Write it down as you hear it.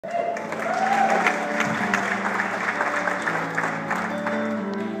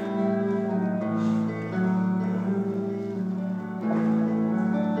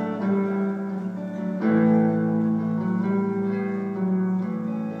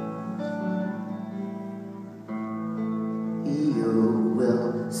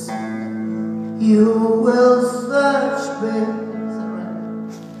You will search me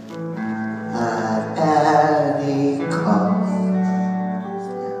at any cost.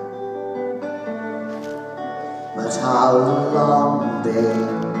 But how long,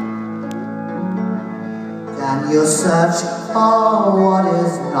 babe, can you search for what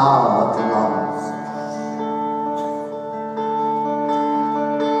is not lost?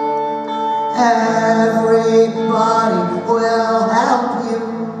 Everybody will help you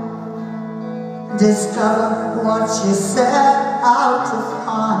discover what you set out to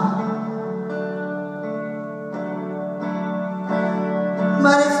find.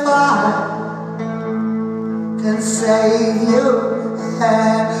 But if I can save you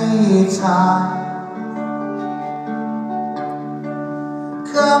anytime,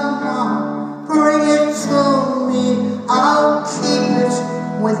 come on, bring it to me, I'll keep it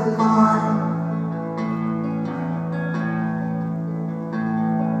with mine.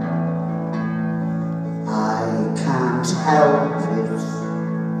 I can't help it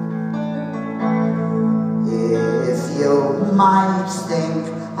if you might think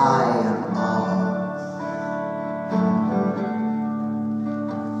I am odd.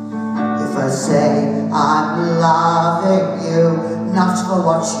 If I say I'm loving you, not for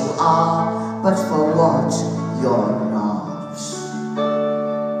what you are, but for what you're not.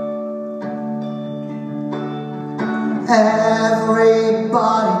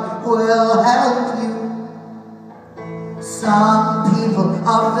 Everybody will help you. Some people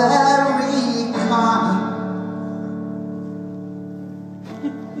are very kind.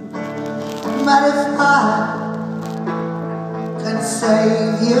 But if I can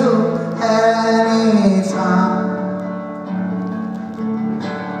save you anytime,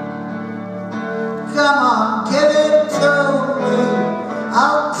 come on, give it to me,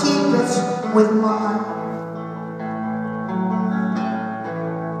 I'll keep it with mine.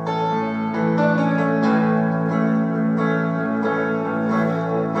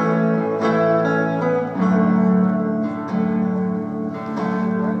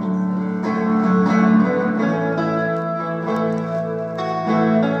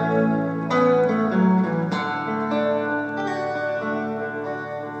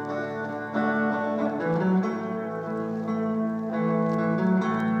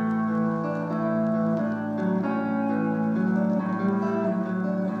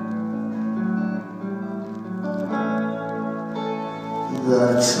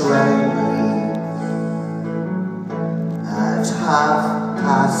 The train leaves at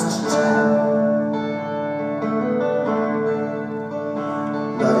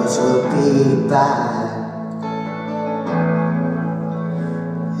 10:30, but it will be back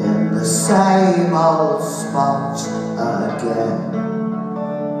in the same old spot again.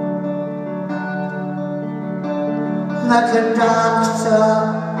 The conductor,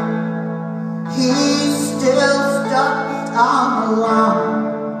 he's still stuck on the line.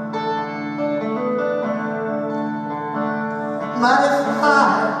 But if I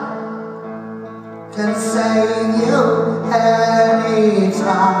can save you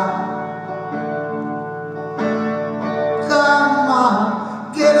anytime, come on,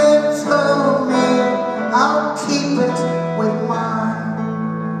 give it to me, I'll keep it with mine.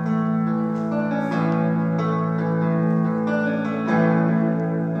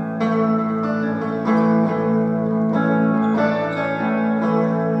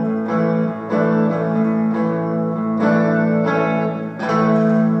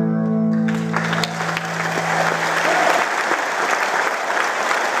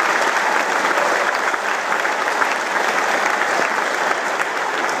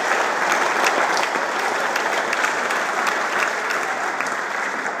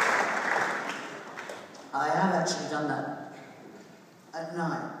 I have actually done that at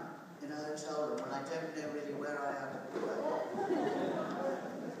night in a hotel room when I don't know really where I am.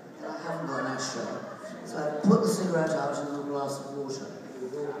 And I haven't got an ashtray. So I put the cigarette out in a little glass of water.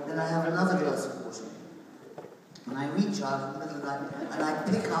 Then I have another glass of water. And I reach out in the middle of the night and I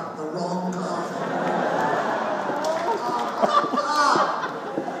pick up the wrong glass.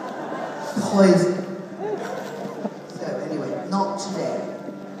 Poison. So anyway, not today.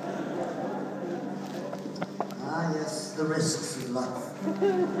 Ah yes, the risks of life.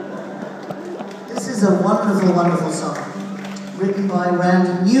 This is a wonderful, wonderful song, written by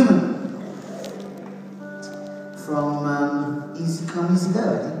Randy Newman from Easy Come, Easy Go,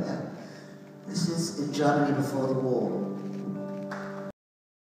 I think, yeah. This is in Germany before the war.